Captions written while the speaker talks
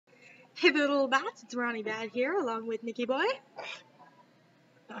Pivotal Bats, it's Ronnie Bad here, along with Nikki Boy.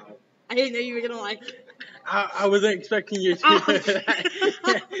 I didn't know you were gonna like. I wasn't expecting you to.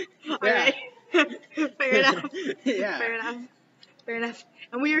 Oh. Alright. Fair enough. Yeah. Fair enough.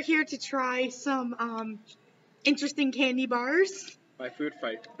 And we are here to try some interesting candy bars. By Food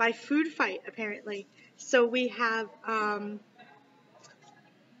Fight. By Food Fight, apparently. So we have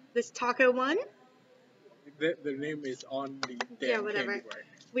this taco one. The name is on the damn whatever. candy bar.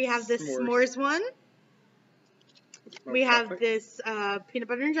 We have this s'mores one. We have this peanut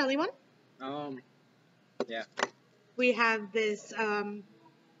butter and jelly one. Yeah. We have this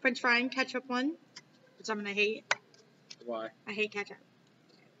French fry and ketchup one, which I'm gonna hate. Why? I hate ketchup.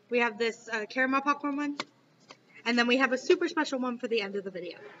 We have this caramel popcorn one, and then we have a super special one for the end of the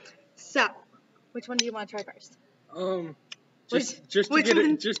video. So, which one do you want to try first? Just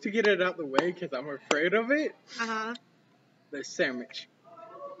to get it out the way, because I'm afraid of it. The sandwich.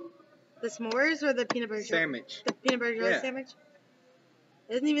 The s'mores or the peanut butter jelly? Sandwich. The peanut butter jelly sandwich?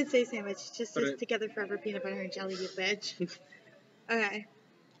 It doesn't even say sandwich. It just says together forever peanut butter and jelly, you bitch. Okay.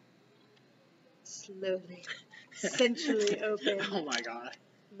 Slowly. Sensually open. Oh my god.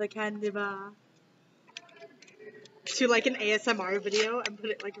 The candy bar. To like an ASMR video and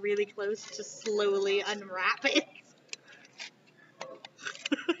put it like really close to slowly unwrap it.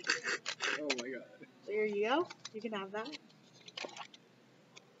 Oh my god. There you go. You can have that.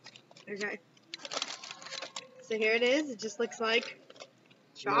 Okay. So here it is. It just looks like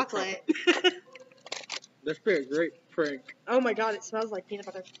chocolate. This be a great prank. Oh my god, it smells like peanut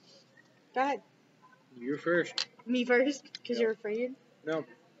butter. Go ahead. You first. Me first? Because you're afraid? No.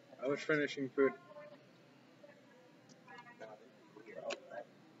 I was finishing food.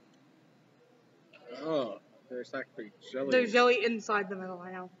 Oh, there's actually jelly. There's jelly inside the middle,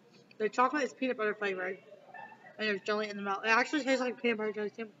 I know. The chocolate is peanut butter flavored. And there's jelly in the middle. It actually tastes like peanut butter jelly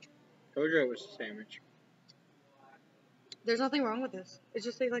sandwich. Told you it was a sandwich. There's nothing wrong with this. It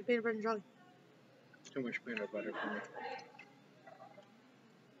just tastes like peanut butter and jelly. Too much peanut butter for me.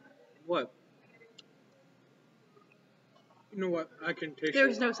 What? You know what? I can taste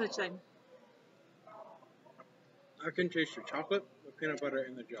There's no such thing. I can taste the chocolate, the peanut butter,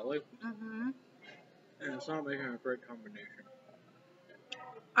 and the jelly. Mm-hmm. And it's not making a great combination.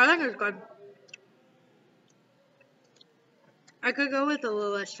 I think it's good. I could go with a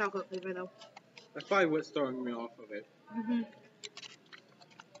little less chocolate flavor though. That's probably what's throwing me off of it. Mm-hmm.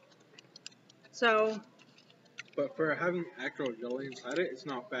 So. But for having actual jelly inside it, it's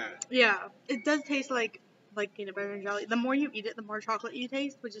not bad. Yeah, it does taste like peanut butter and jelly. The more you eat it, the more chocolate you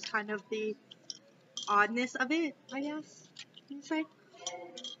taste, which is kind of the oddness of it, I guess you can say.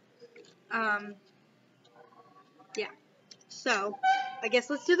 Yeah. So, I guess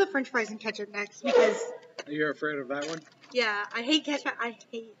let's do the French fries and ketchup next because. You're afraid of that one? Yeah, I hate ketchup.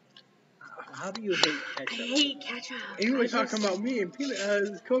 How do you hate ketchup? I hate ketchup. And you were talking about me and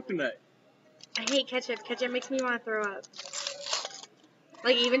coconut. I hate ketchup. Ketchup makes me want to throw up.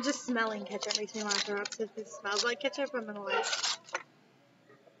 Like, even just smelling ketchup makes me want to throw up. So if it smells like ketchup, I'm gonna like.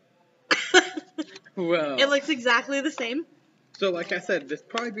 Well. It looks exactly the same. So, like I said, this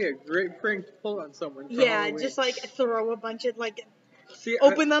probably be a great prank to pull on someone. Yeah, just like throw a bunch of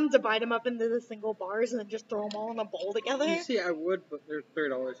open them, divide them up into the single bars, and then just throw them all in a bowl together. You see, I would, but they're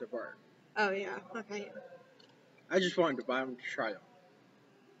 $3 a bar. Oh yeah, okay. I just wanted to buy them to try them.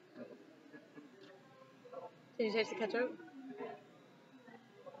 Can you taste the ketchup?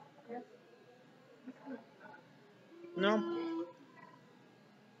 No.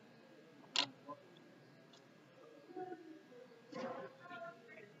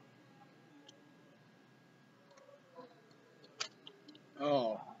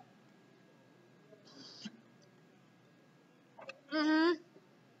 Oh. Mm-hmm.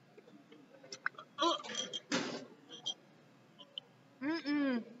 Oh.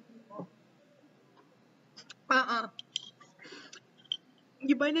 Mm-mm.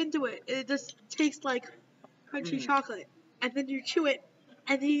 You bite into it, it just tastes like crunchy chocolate. And then you chew it,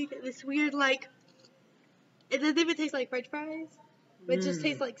 and then you get this weird, like, it doesn't even taste like French fries, but it just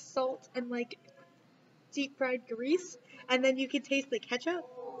tastes like salt and, like, deep fried grease. And then you can taste the ketchup.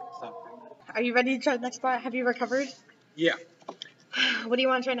 Stop. Are you ready to try the next spot? Have you recovered? Yeah. What do you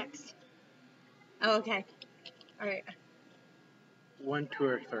want to try next? Oh, okay. Alright. 1, 2,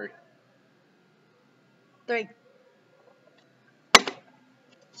 or 3. 3.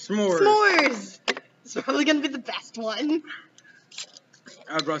 S'mores. S'mores! It's probably gonna be the best one.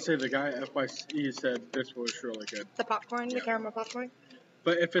 I was about to say the guy at FYC said this was really good. The popcorn, the caramel popcorn.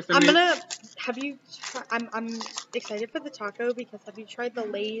 But if it's I'm excited for the taco because have you tried the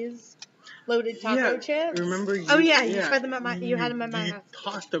Lay's loaded taco chips. Remember you? Oh yeah, you tried them at my. You had them at my house. You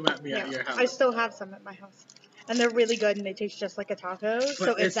tossed them at me at your house. I still have some at my house, and they're really good, and they taste just like a taco. But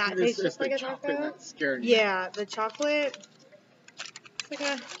so if that tastes just like a taco, that's scary. Yeah, the chocolate. It's like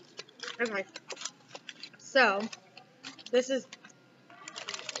a. Okay. So, this is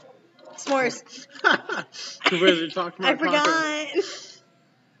s'mores. Too busy talking about I forgot.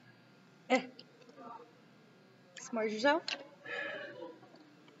 S'mores yourself.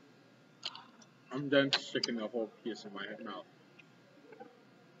 I'm done sticking the whole piece in my mouth.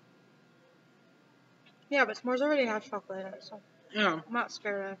 Yeah, but s'mores already have chocolate in it, so yeah, I'm not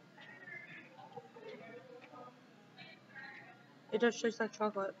scared of it. It does taste like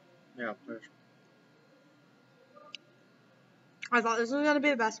chocolate. Yeah. I thought this was gonna be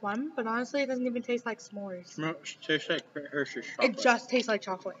the best one, but honestly, it doesn't even taste like s'mores. No, it tastes like Hershey's chocolate. It just tastes like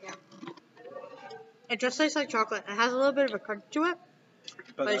chocolate, yeah. It just tastes like chocolate. It has a little bit of a crunch to it,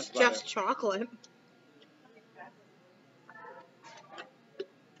 but it's just chocolate.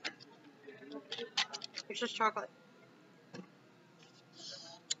 It's just chocolate.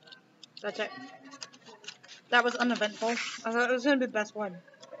 That's it. That was uneventful. I thought it was gonna be the best one,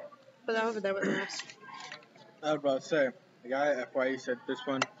 but that over there was the best. I was about to say, the guy at FYE said this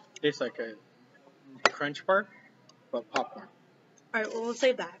one tastes like a crunch bar, but popcorn. Alright, well, we'll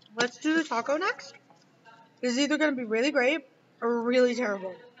save that. Let's do the taco next. It's either going to be really great or really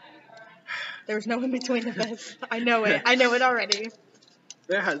terrible. There's no in between of this. I know it. I know it already.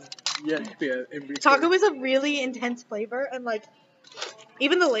 There has yet to be an in between. Taco is a really intense flavor, and like,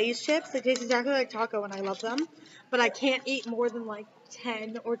 even the Lay's chips, they taste exactly like taco, and I love them. But I can't eat more than like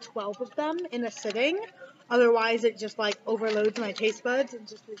 10 or 12 of them in a sitting. Otherwise, it just like overloads my taste buds and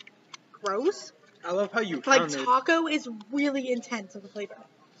just is gross. I love how you like taco is really intense of a flavor.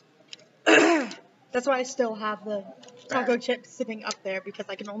 That's why I still have the taco chips sitting up there because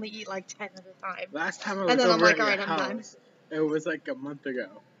I can only eat like 10 at a time. Last time I was over at your house, it was like a month ago.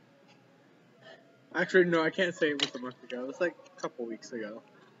 Actually, no, I can't say it was a month ago. It was like a couple weeks ago.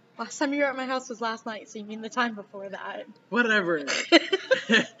 Last time you were at my house was last night, so you mean the time before that. Whatever.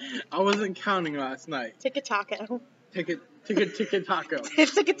 I wasn't counting last night. Ticket taco. Ticket taco.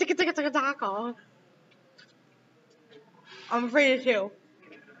 Ticket taco. I'm afraid of two.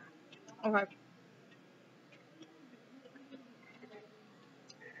 Okay.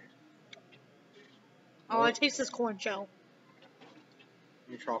 All I taste is corn shell.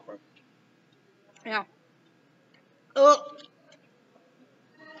 And chocolate. Yeah. Ugh.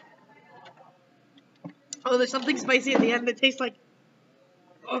 Oh, there's something spicy at the end that tastes like...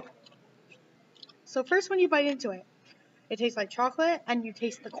 Ugh. So first when you bite into it, it tastes like chocolate, and you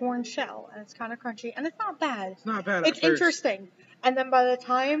taste the corn shell, and it's kind of crunchy, and it's not bad. It's not bad. It's interesting. And then by the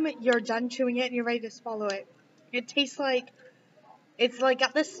time you're done chewing it and you're ready to swallow it, it tastes like it's like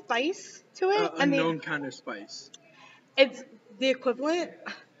got this spice to it. Unknown kind of spice. It's the equivalent.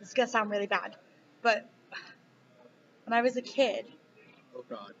 This is gonna sound really bad, but when I was a kid. Oh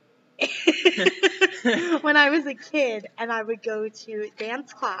God. When I was a kid, and I would go to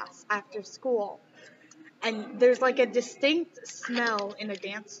dance class after school, and there's like a distinct smell in a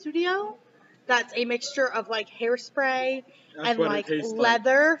dance studio that's a mixture of like hairspray and like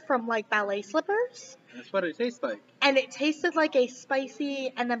leather from like ballet slippers. That's what it tastes like. And it tasted like a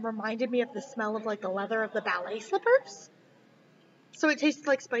spicy, and then reminded me of the smell of like the leather of the ballet slippers. So it tasted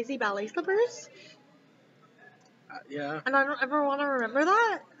like spicy ballet slippers. Yeah. And I don't ever want to remember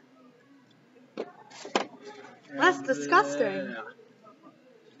that. That's disgusting. Yeah.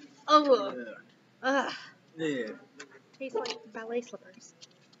 Oh. Ugh. Yeah. Tastes like ballet slippers.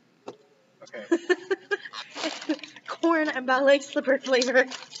 Okay. Corn and ballet slipper flavor.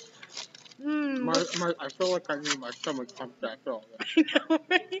 I feel like I need my stomach pumped back all that. I know,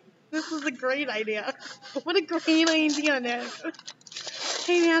 right? This is a great idea. What a great idea, Nick.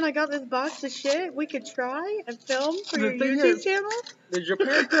 Hey man, I got this box of shit we could try and film for your YouTube channel. The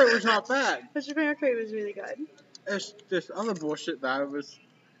Japan crate was not bad. The Japan crate was really good. It's this other bullshit that was...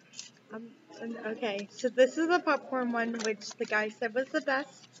 Okay, so this is the popcorn one, which the guy said was the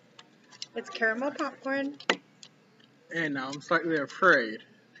best. It's caramel popcorn. And now I'm slightly afraid.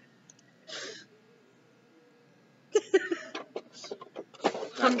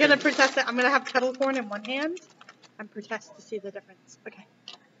 I'm gonna protest it. I'm gonna have kettle corn in one hand and protest to see the difference. Okay.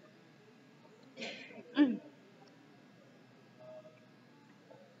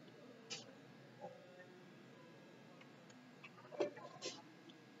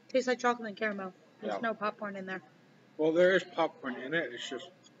 Tastes like chocolate and caramel. There's no popcorn in there. Well, there is popcorn in it. It's just...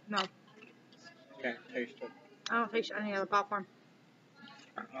 No. Can't taste it. I don't taste any of the popcorn.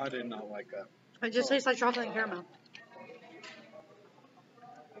 I did not like that. It just tastes like chocolate and caramel.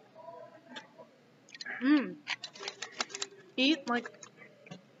 Eat like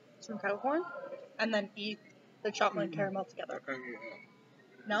some kettle corn, and then eat the chocolate and caramel together. Okay.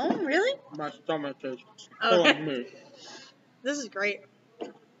 No, really? My stomach is killing me. This is great.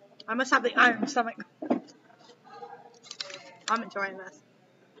 I must have the iron stomach. I'm enjoying this.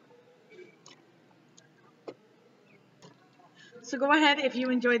 So go ahead if you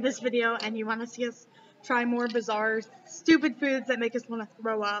enjoyed this video and you want to see us try more bizarre, stupid foods that make us want to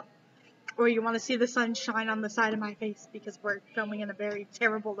throw up, or you want to see the sun shine on the side of my face because we're filming in a very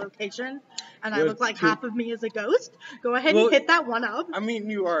terrible location and I look like half of me is a ghost, go ahead and hit that one up. I mean,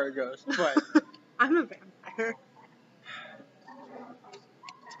 you are a ghost, but I'm a vampire.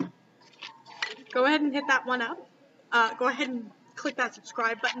 Go ahead and hit that one up. Go ahead and click that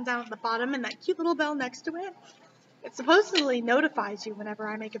subscribe button down at the bottom and that cute little bell next to it. It supposedly notifies you whenever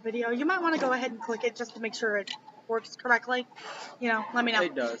I make a video. You might want to go ahead and click it just to make sure it works correctly. You know, let me know.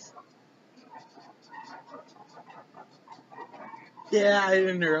 It does. Yeah, I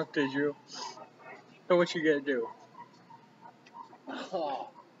interrupted you. So what you gonna do? Oh.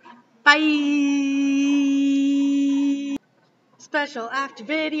 Bye! Special after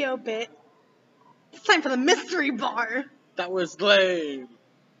video bit. It's time for the mystery bar. That was lame.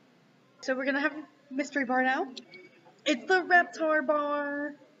 So we're gonna have a mystery bar now. It's the Reptar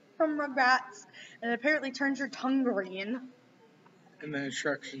bar from Rugrats, and it apparently turns your tongue green. And the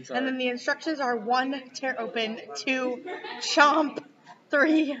instructions are. And then the instructions are 1, tear open, 2, chomp,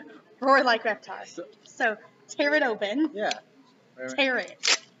 3, roar like Reptar. So tear it open. Yeah. Tear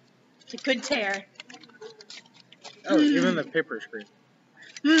it. It's a good tear. Oh, even the paper screen.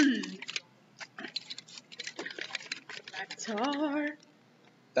 Reptar.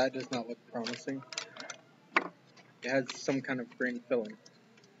 That does not look promising. It has some kind of green filling.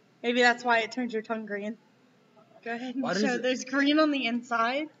 Maybe that's why it turns your tongue green. Go ahead and show. There's green on the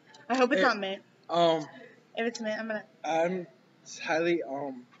inside. I hope it's not mint. If it's mint, I'm highly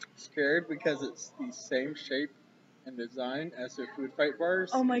scared because it's the same shape and design as the Food Fight bars.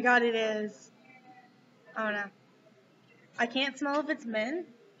 Oh my god, it is. Oh no. I can't smell if it's mint.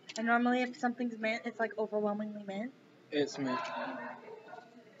 And normally if something's mint, it's like overwhelmingly mint. It's mint.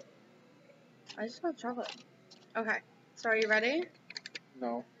 I just smell chocolate. Okay. So are you ready?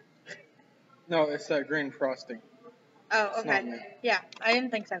 No. No, it's that green frosting. Oh, okay. Yeah, I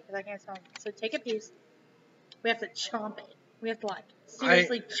didn't think so because I can't smell it. So take a piece. We have to chomp it. We have to like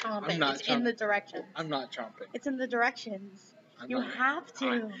seriously chomp it. It's in the directions. I'm not chomping. It's in the directions. You have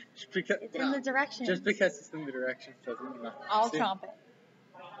to. It's in the directions. Just because it's in the directions doesn't mean nothing. I'll chomp it.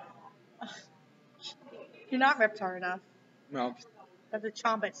 You're not Reptar enough. No. You have to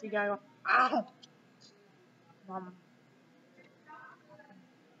chomp it, so you gotta go, ow!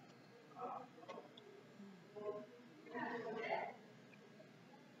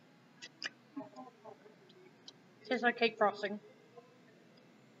 Tastes like cake frosting.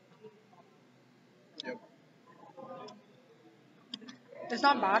 Yep. It's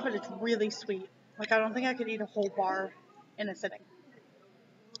not bad, but it's really sweet. Like, I don't think I could eat a whole bar in a sitting.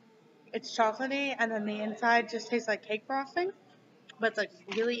 It's chocolatey, and then the inside just tastes like cake frosting, but it's like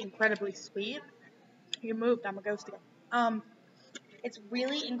really incredibly sweet. You moved, I'm a ghost again. It's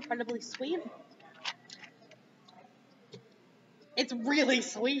really incredibly sweet. It's really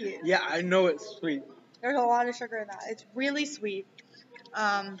sweet. Yeah, I know it's sweet. There's a lot of sugar in that. It's really sweet.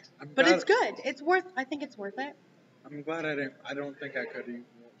 But it's good. I think it's worth it. I'm glad I don't think I could eat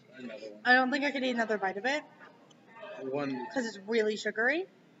another one. I don't think I could eat another bite of it. One. Because it's really sugary.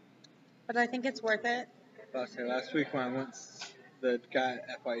 But I think it's worth it. Last week when I went, the guy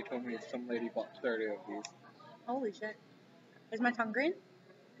at FYE told me some lady bought 30 of these. Holy shit. Is my tongue green?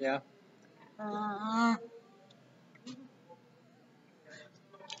 Yeah.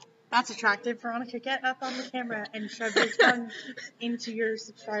 That's attractive, Veronica. Get up on the camera and shove your tongue into your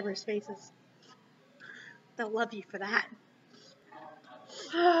subscribers' faces. They'll love you for that.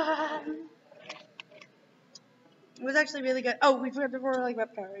 It was actually really good. Oh, we forgot to roar like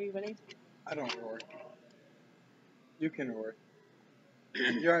Reptar. Are you ready? I don't roar. You can roar.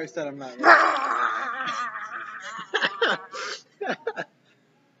 You already said I'm not roaring.